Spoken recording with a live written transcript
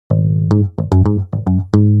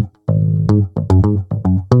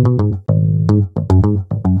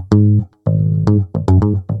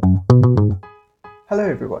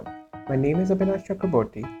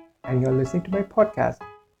Chakraborty, and you're listening to my podcast,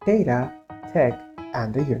 Data, Tech,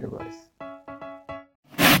 and the Universe.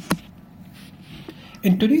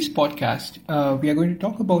 In today's podcast, we are going to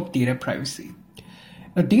talk about data privacy.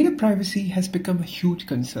 Now, data privacy has become a huge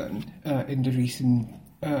concern in the recent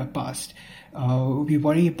past. We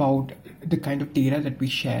worry about the kind of data that we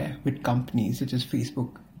share with companies such as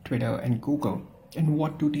Facebook, Twitter, and Google. And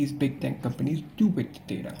what do these big tech companies do with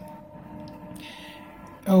the data?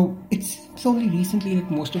 It's only recently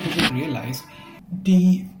that most of us have realized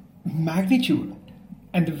the magnitude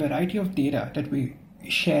and the variety of data that we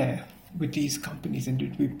share with these companies and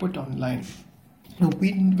that we put online.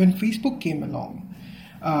 When Facebook came along,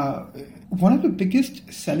 one of the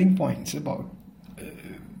biggest selling points about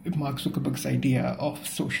Mark Zuckerberg's idea of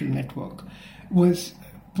social network was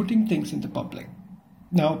putting things in the public.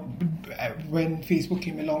 Now, when Facebook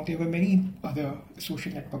came along, there were many other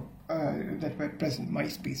social networks that were present,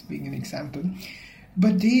 MySpace being an example,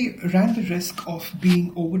 but they ran the risk of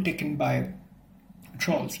being overtaken by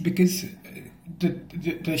trolls because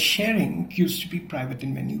the sharing used to be private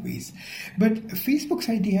in many ways. But Facebook's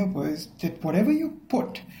idea was that whatever you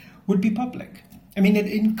put would be public. I mean, it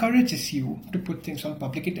encourages you to put things on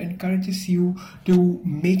public. It encourages you to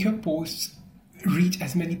make your posts reach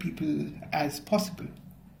as many people as possible.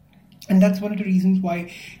 And that's one of the reasons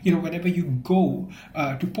why, whenever you go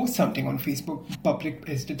to post something on Facebook, public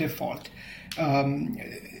is the default.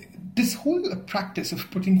 This whole practice of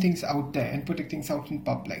putting things out there and putting things out in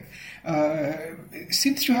public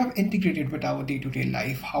seems to have integrated with our day-to-day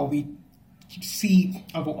life, how we see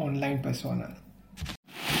our online persona.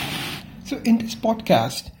 So in this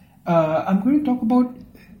podcast, I'm going to talk about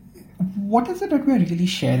what is it that we're really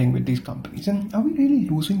sharing with these companies, and are we really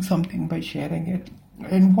losing something by sharing it?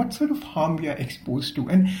 And what sort of harm we are exposed to?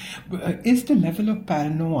 And is the level of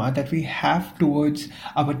paranoia that we have towards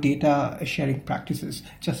our data sharing practices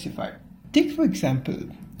justified? Take, for example,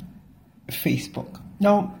 Facebook.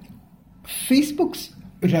 Now, Facebook's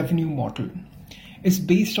revenue model is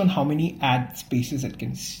based on how many ad spaces it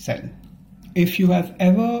can sell. If you have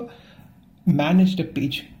ever managed a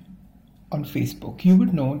page on Facebook, you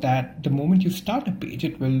would know that the moment you start a page,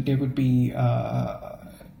 there would be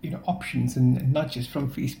options and nudges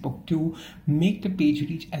from Facebook to make the page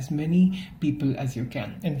reach as many people as you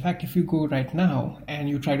can. In fact, if you go right now and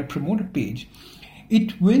you try to promote a page,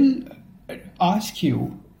 it will ask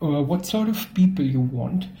you what sort of people you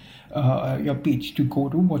want your page to go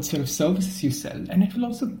to, what sort of services you sell, and it will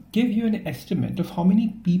also give you an estimate of how many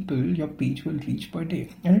people your page will reach per day.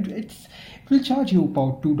 And it will charge you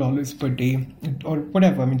about $2 per day or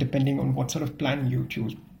whatever, depending on what sort of plan you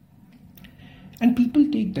choose. And people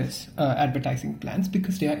take this advertising plans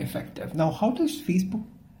because they are effective. Now, how does Facebook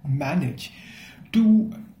manage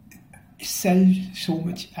to sell so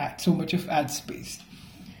much of ad space?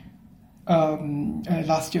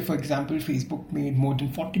 Last year, for example, Facebook made more than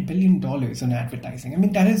 $40 billion on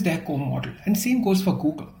advertising. That is their core model. And same goes for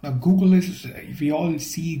Google. Now, we all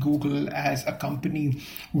see Google as a company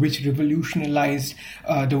which revolutionized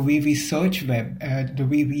the way we search web, the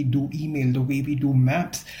way we do email, the way we do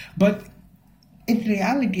maps. But in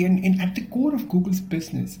reality, and at the core of Google's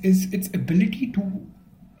business is its ability to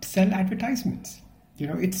sell advertisements.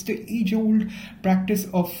 It's the age-old practice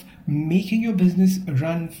of making your business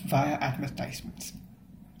run via advertisements.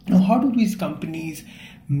 Now, how do these companies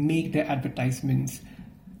make their advertisements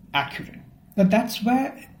accurate? Now, that's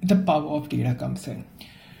where the power of data comes in.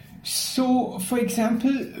 So, for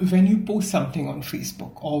example, when you post something on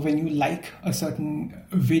Facebook, or when you like a certain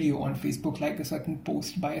video on Facebook, like a certain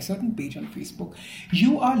post by a certain page on Facebook,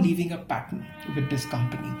 you are leaving a pattern with this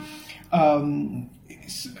company.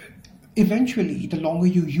 Eventually, the longer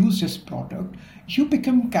you use this product, you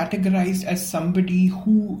become categorized as somebody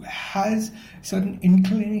who has certain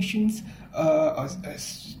inclinations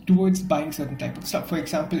towards buying certain type of stuff. For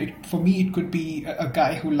example, for me, it could be a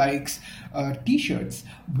guy who likes t-shirts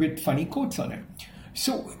with funny quotes on it.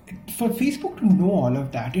 So for Facebook to know all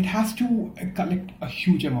of that, it has to collect a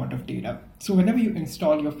huge amount of data. So whenever you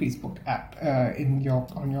install your Facebook app on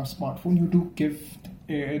your smartphone, you do give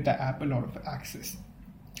the app a lot of access,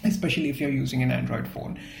 especially if you're using an Android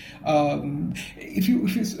phone.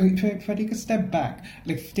 If I take a step back,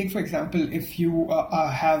 like take for example, if you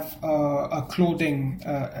have a clothing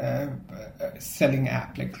selling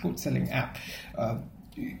app, like clothes selling app,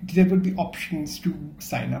 there will be options to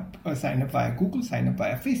sign up via Google, sign up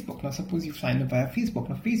via Facebook. Now, suppose you sign up via Facebook.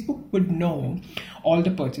 Now, Facebook would know all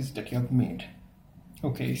the purchases that you have made.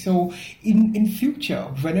 Okay, so in future,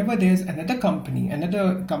 whenever there's another company,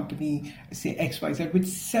 say XYZ, which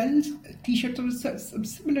sells t-shirts of a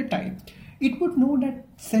similar type, it would know that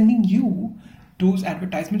sending you those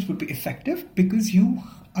advertisements would be effective because you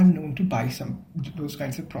are known to buy those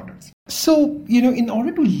kinds of products. So, in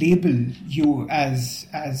order to label you as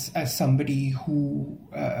somebody who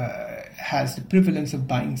has the prevalence of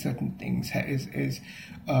buying certain things, is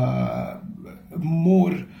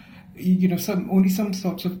more, only some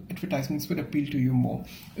sorts of advertisements would appeal to you more.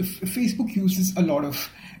 If Facebook uses a lot of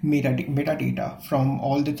metadata from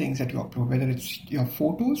all the things that you upload, whether it's your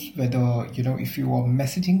photos, whether, if you are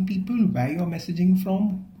messaging people, where you're messaging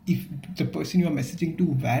from, if the person you're messaging to,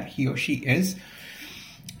 where he or she is.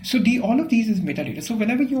 So all of these is metadata. So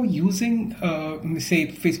whenever you're using, say,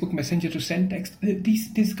 Facebook Messenger to send text,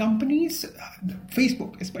 these companies,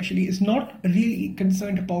 Facebook especially, is not really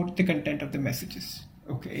concerned about the content of the messages.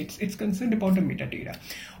 Okay, it's concerned about the metadata.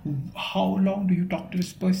 How long do you talk to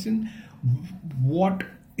this person? What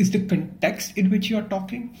is the context in which you are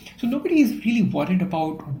talking? So nobody is really worried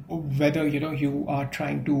about whether you are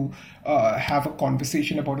trying to have a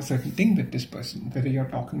conversation about a certain thing with this person, whether you're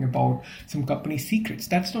talking about some company secrets.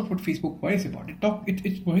 That's not what Facebook worries about.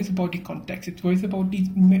 It worries about the context. It worries about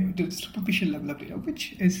the superficial level of data,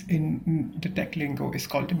 which is in the tech lingo is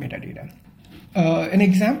called the metadata. An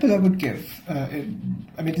example I would give,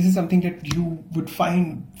 this is something that you would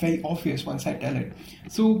find very obvious once I tell it.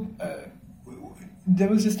 So there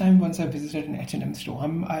was this time once I visited an H&M store.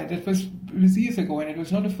 It was years ago, and it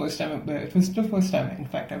was not the first time. It was the first time, in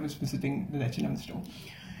fact, I was visiting the H&M store.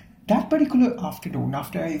 That particular afternoon,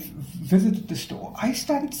 after I visited the store, I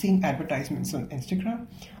started seeing advertisements on Instagram,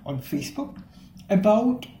 on Facebook,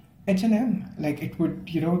 about H&M. Like, it would,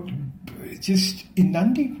 just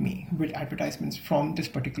inundate me with advertisements from this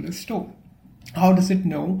particular store. How does it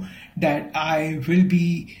know that I will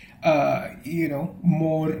be,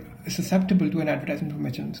 more susceptible to an advertisement from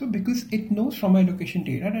H&M? So because it knows from my location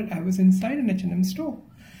data that I was inside an H&M store.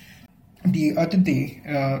 The other day,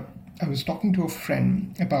 I was talking to a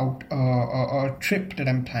friend about a trip that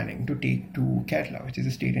I'm planning to take to Kerala, which is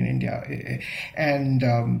a state in India. And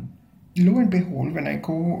lo and behold, when I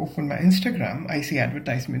go open my Instagram, I see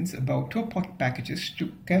advertisements about tour packages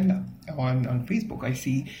to Kerala. On Facebook, I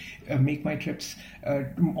see make my trips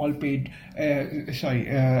all paid,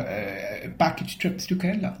 package trips to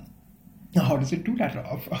Kerala. Now, how does it do that?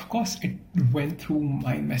 Of course, it went through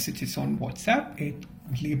my messages on WhatsApp. It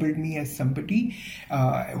labeled me as somebody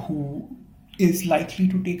who is likely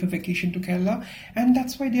to take a vacation to Kerala, and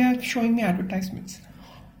that's why they are showing me advertisements.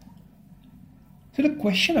 So the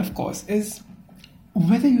question, of course, is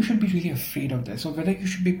whether you should be really afraid of this, or whether you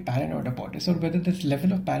should be paranoid about this, or whether this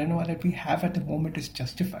level of paranoia that we have at the moment is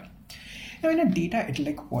justified. Now, in a data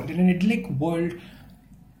idyllic world,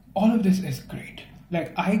 all of this is great.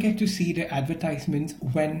 Like, I get to see the advertisements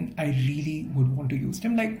when I really would want to use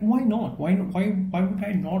them. Like, why not? Why would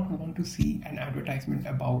I not want to see an advertisement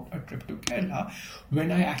about a trip to Kerala when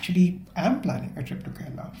I actually am planning a trip to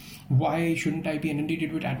Kerala? Why shouldn't I be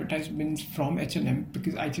inundated with advertisements from H&M?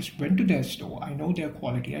 Because I just went to their store. I know their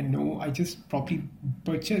quality. I know I just probably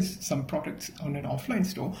purchased some products on an offline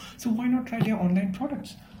store. So why not try their online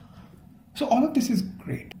products? So all of this is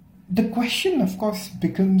great. The question, of course,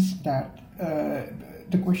 becomes that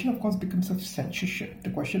of censorship. The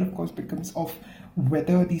question, of course, becomes of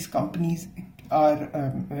whether these companies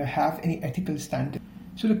have any ethical standard.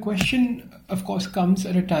 So the question, of course, comes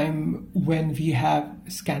at a time when we have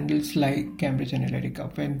scandals like Cambridge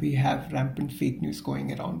Analytica, when we have rampant fake news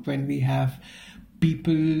going around, when we have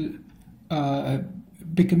people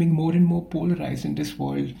becoming more and more polarized in this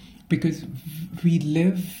world, because we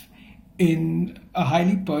live in a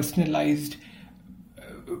highly personalized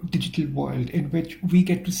digital world in which we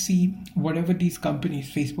get to see whatever these companies,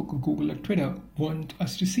 Facebook or Google or Twitter, want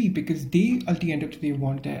us to see, because they, at the end of the day,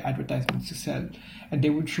 want their advertisements to sell, and they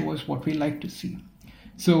would show us what we like to see.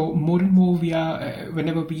 So more and more we are,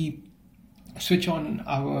 whenever we switch on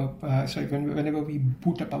our, whenever we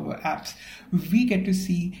boot up our apps, we get to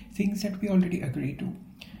see things that we already agree to.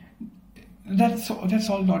 That's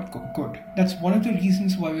all not good. That's one of the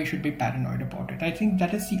reasons why we should be paranoid about it. I think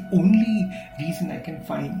that is the only reason I can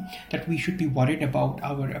find that we should be worried about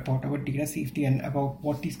our data safety and about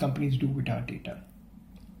what these companies do with our data.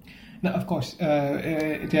 Now, of course,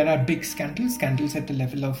 there are big scandals at the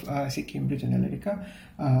level of, say, Cambridge Analytica.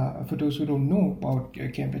 For those who don't know about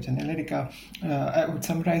Cambridge Analytica, I would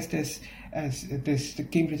summarize this as this: the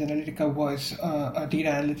Cambridge Analytica was a data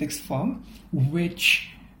analytics firm which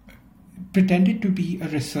pretended to be a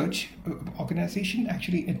research organization.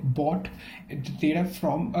 Actually, it bought the data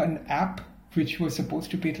from an app which was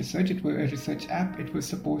supposed to be research. It was a research app. It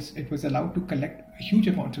was allowed to collect huge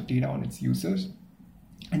amounts of data on its users.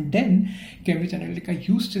 And then Cambridge Analytica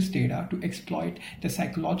used this data to exploit the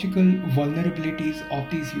psychological vulnerabilities of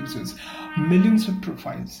these users. Millions of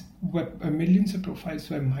profiles were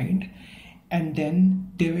mined, and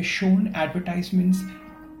then they were shown advertisements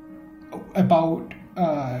about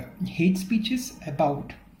hate speeches,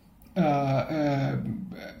 about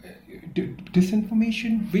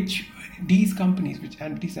disinformation, which these companies,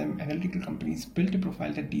 and these analytical companies, built a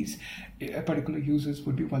profile that these particular users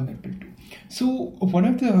would be vulnerable to. So one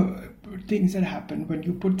of the things that happen when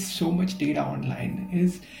you put so much data online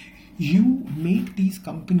is you make these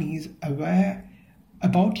companies aware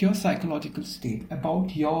about your psychological state,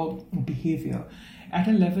 about your behavior at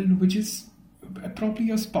a level which is probably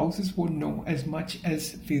your spouses won't know as much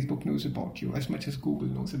as Facebook knows about you, as much as Google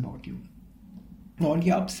knows about you. On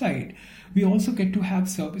the upside, we also get to have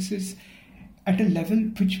services at a level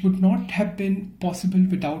which would not have been possible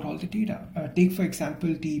without all the data. Take, for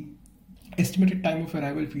example, the estimated time of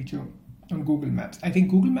arrival feature on Google Maps. I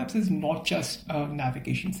think Google Maps is not just a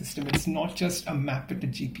navigation system. It's not just a map with a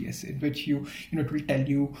GPS in which it will tell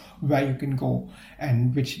you where you can go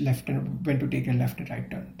and which left and when to take a left and right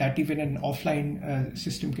turn. That even an offline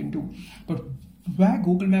system can do. But where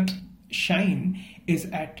Google Maps shine is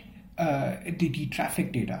at the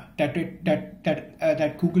traffic data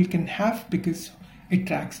that Google can have, because it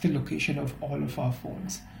tracks the location of all of our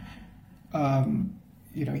phones.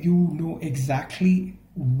 You know exactly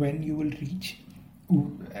when you will reach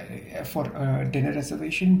for a dinner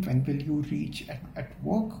reservation, when will you reach at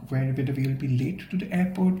work, whether we will be late to the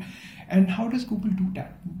airport, and how does Google do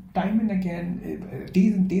that? Time and again,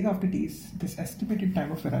 days after days, this estimated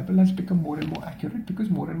time of arrival has become more and more accurate because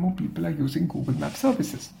more and more people are using Google Maps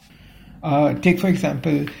services. Take, for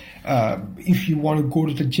example, if you want to go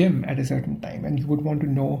to the gym at a certain time and you would want to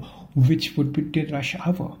know which would be the rush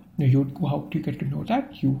hour. How do you get to know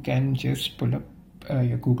that? You can just pull up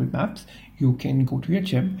your Google Maps, you can go to your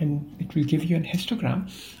gym, and it will give you an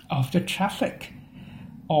histogram of the traffic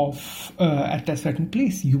of at a certain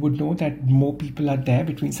place. You would know that more people are there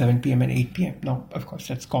between 7 p.m. and 8 p.m. Now, of course,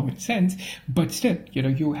 that's common sense, but still,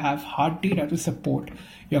 you have hard data to support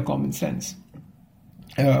your common sense.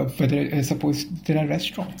 Suppose there are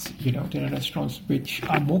restaurants, which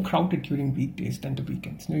are more crowded during weekdays than the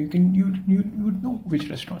weekends. Now you would know which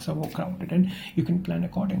restaurants are more crowded, and you can plan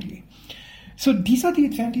accordingly. So these are the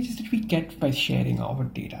advantages that we get by sharing our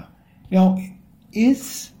data. Now,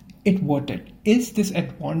 is it worth it? Is this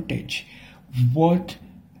advantage worth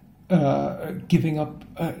giving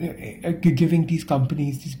these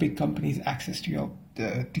companies, these big companies, access to your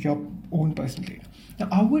own personal data? Now,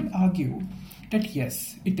 I would argue that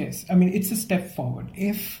yes, it is. I mean, it's a step forward.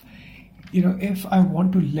 If I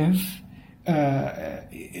want to live, in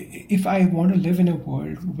a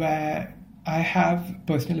world where I have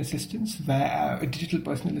personal assistants, digital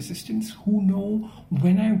personal assistants who know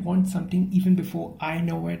when I want something even before I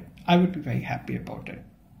know it, I would be very happy about it.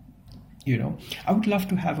 I would love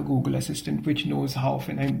to have a Google Assistant which knows how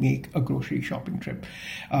often I make a grocery shopping trip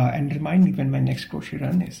and remind me when my next grocery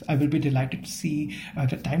run is. I will be delighted to see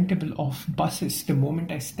the timetable of buses the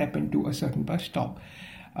moment I step into a certain bus stop.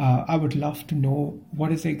 I would love to know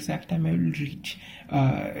what is the exact time I will reach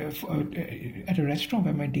at a restaurant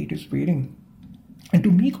where my date is waiting. And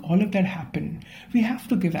to make all of that happen, we have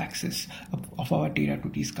to give access of our data to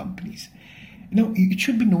these companies. Now, it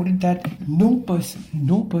should be noted that no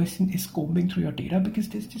person is combing through your data because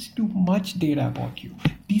there's just too much data about you.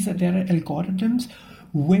 There are algorithms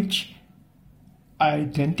which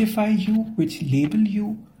identify you, which label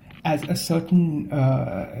you as a certain,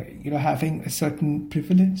 having a certain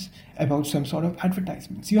prevalence about some sort of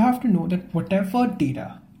advertisements. You have to know that whatever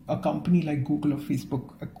data a company like Google or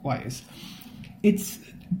Facebook acquires, it's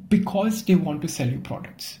because they want to sell you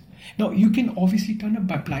products. Now, you can obviously turn a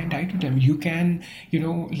blind eye to them. You can,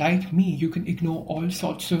 like me, you can ignore all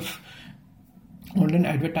sorts of online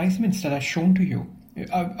advertisements that are shown to you.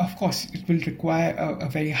 Of course, it will require a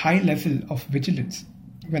very high level of vigilance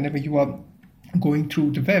whenever you are going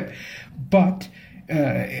through the web, but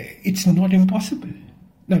it's not impossible.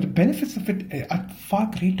 Now, the benefits of it are far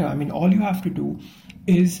greater. I mean, all you have to do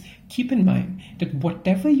is keep in mind that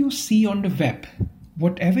whatever you see on the web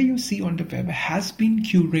has been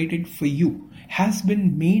curated for you, has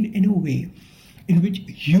been made in a way in which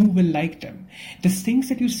you will like them. The things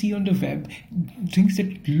that you see on the web, things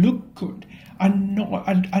that look good, are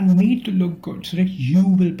made to look good so that you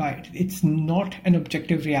will buy it. It's not an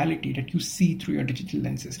objective reality that you see through your digital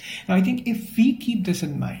lenses. Now, I think if we keep this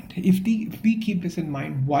in mind,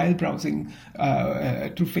 while browsing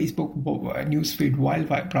through Facebook newsfeed, while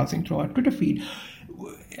browsing through our Twitter feed,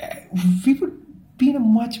 we would be in a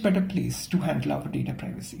much better place to handle our data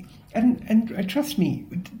privacy. And trust me,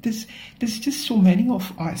 there's just so many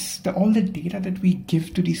of us. All the data that we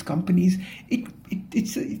give to these companies, they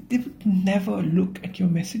would never look at your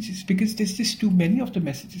messages because there's just too many of the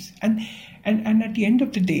messages. And at the end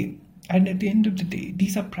of the day,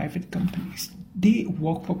 these are private companies. They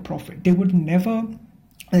work for profit. They would never.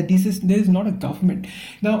 There is not a government.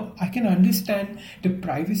 Now, I can understand the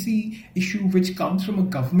privacy issue which comes from a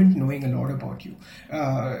government knowing a lot about you.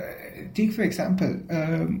 Take, for example,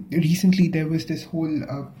 recently there was this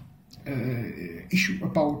whole issue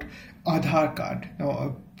about Aadhaar card.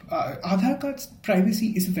 Now, Aadhaar card's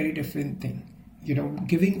privacy is a very different thing.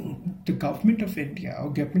 Giving the government of India or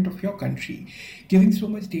government of your country, giving so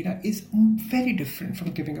much data is very different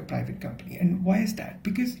from giving a private company. And why is that?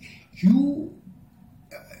 Because you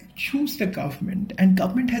choose the government, and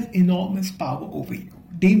government has enormous power over you.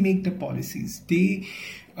 They make the policies. They,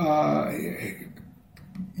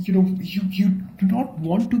 you do not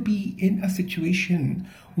want to be in a situation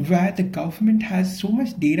where the government has so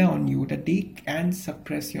much data on you that they can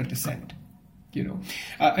suppress your dissent.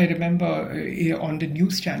 I remember on the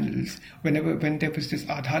news channels when there was this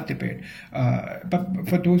Aadhaar debate. But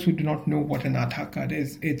for those who do not know what an Aadhaar card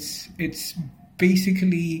is, it's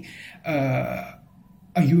basically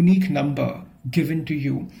a unique number given to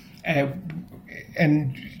you,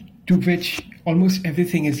 and to which almost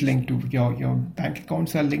everything is linked to. Your bank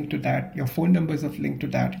accounts are linked to that. Your phone numbers are linked to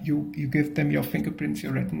that. You give them your fingerprints,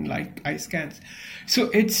 your retina, eye scans. So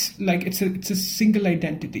it's a single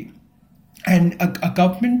identity. And a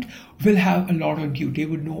government will have a lot on you. They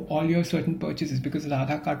would know all your certain purchases because the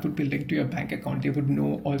Aadhaar card would be linked to your bank account. They would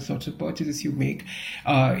know all sorts of purchases you make.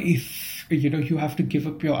 If you have to give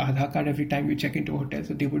up your Aadhaar card every time you check into a hotel,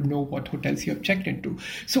 so they would know what hotels you have checked into.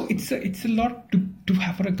 So it's a lot to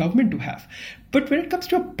have for a government to have. But when it comes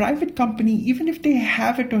to a private company, even if they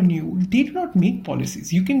have it on you, they do not make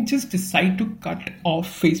policies. You can just decide to cut off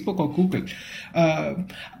Facebook or Google.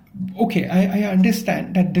 Okay, I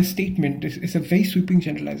understand that this statement is a very sweeping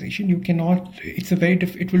generalization. You cannot. It's a very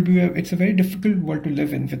difficult world to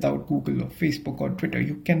live in without Google or Facebook or Twitter.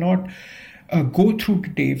 You cannot go through the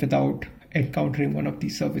day without encountering one of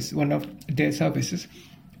their services.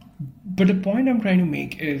 But the point I'm trying to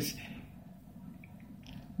make is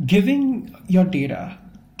giving your data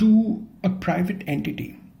to a private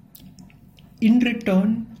entity in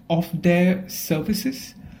return of their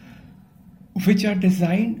services, which are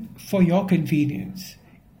designed for your convenience,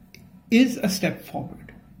 is a step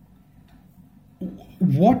forward.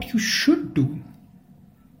 What you should do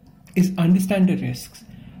is understand the risks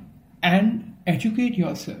and educate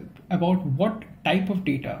yourself about what type of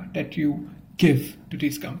data that you give to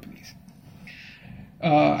these companies.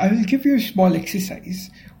 I will give you a small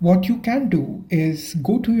exercise. What you can do is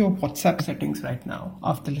go to your WhatsApp settings right now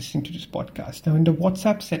after listening to this podcast. Now, in the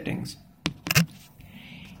WhatsApp settings,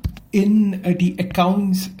 in the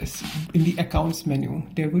accounts menu,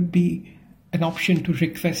 there would be an option to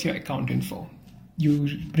request your account info. You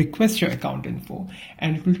request your account info,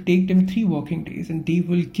 and it will take them 3 working days, and they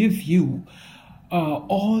will give you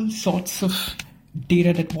all sorts of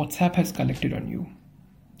data that WhatsApp has collected on you.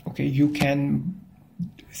 Okay, you can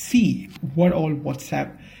see what all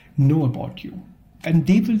WhatsApp know about you, and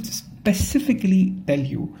they will specifically tell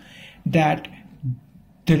you that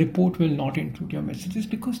the report will not include your messages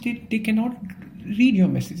because they cannot read your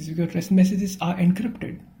messages because messages are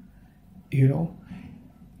encrypted.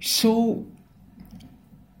 So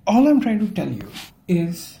all I'm trying to tell you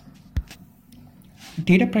is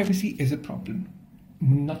data privacy is a problem.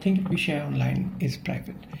 Nothing that we share online is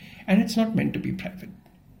private, and it's not meant to be private.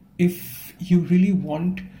 If you really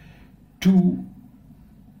want to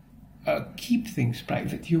keep things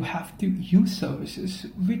private, you have to use services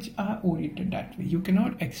which are oriented that way. You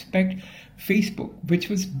cannot expect Facebook, which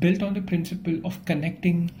was built on the principle of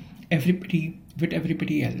connecting everybody with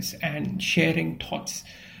everybody else and sharing thoughts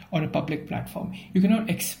on a public platform. You cannot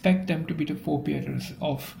expect them to be the forebearers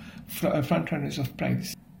of frontrunners of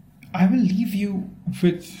privacy. I will leave you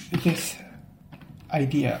with this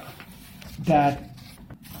idea that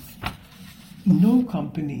no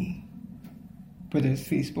company, whether it's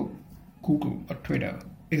Facebook, Google, or Twitter,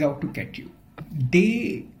 is out to get you.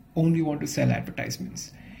 They only want to sell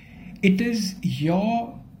advertisements. It is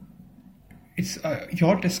your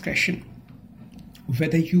discretion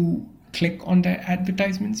whether you click on their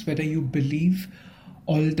advertisements, whether you believe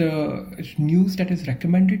all the news that is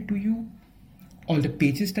recommended to you, all the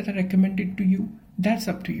pages that are recommended to you. That's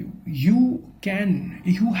up to you. You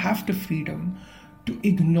have the freedom to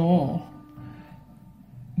ignore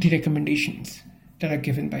the recommendations that are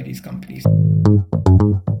given by these companies.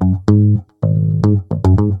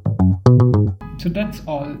 So that's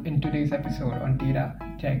all in today's episode on data,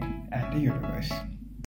 tech, and the universe.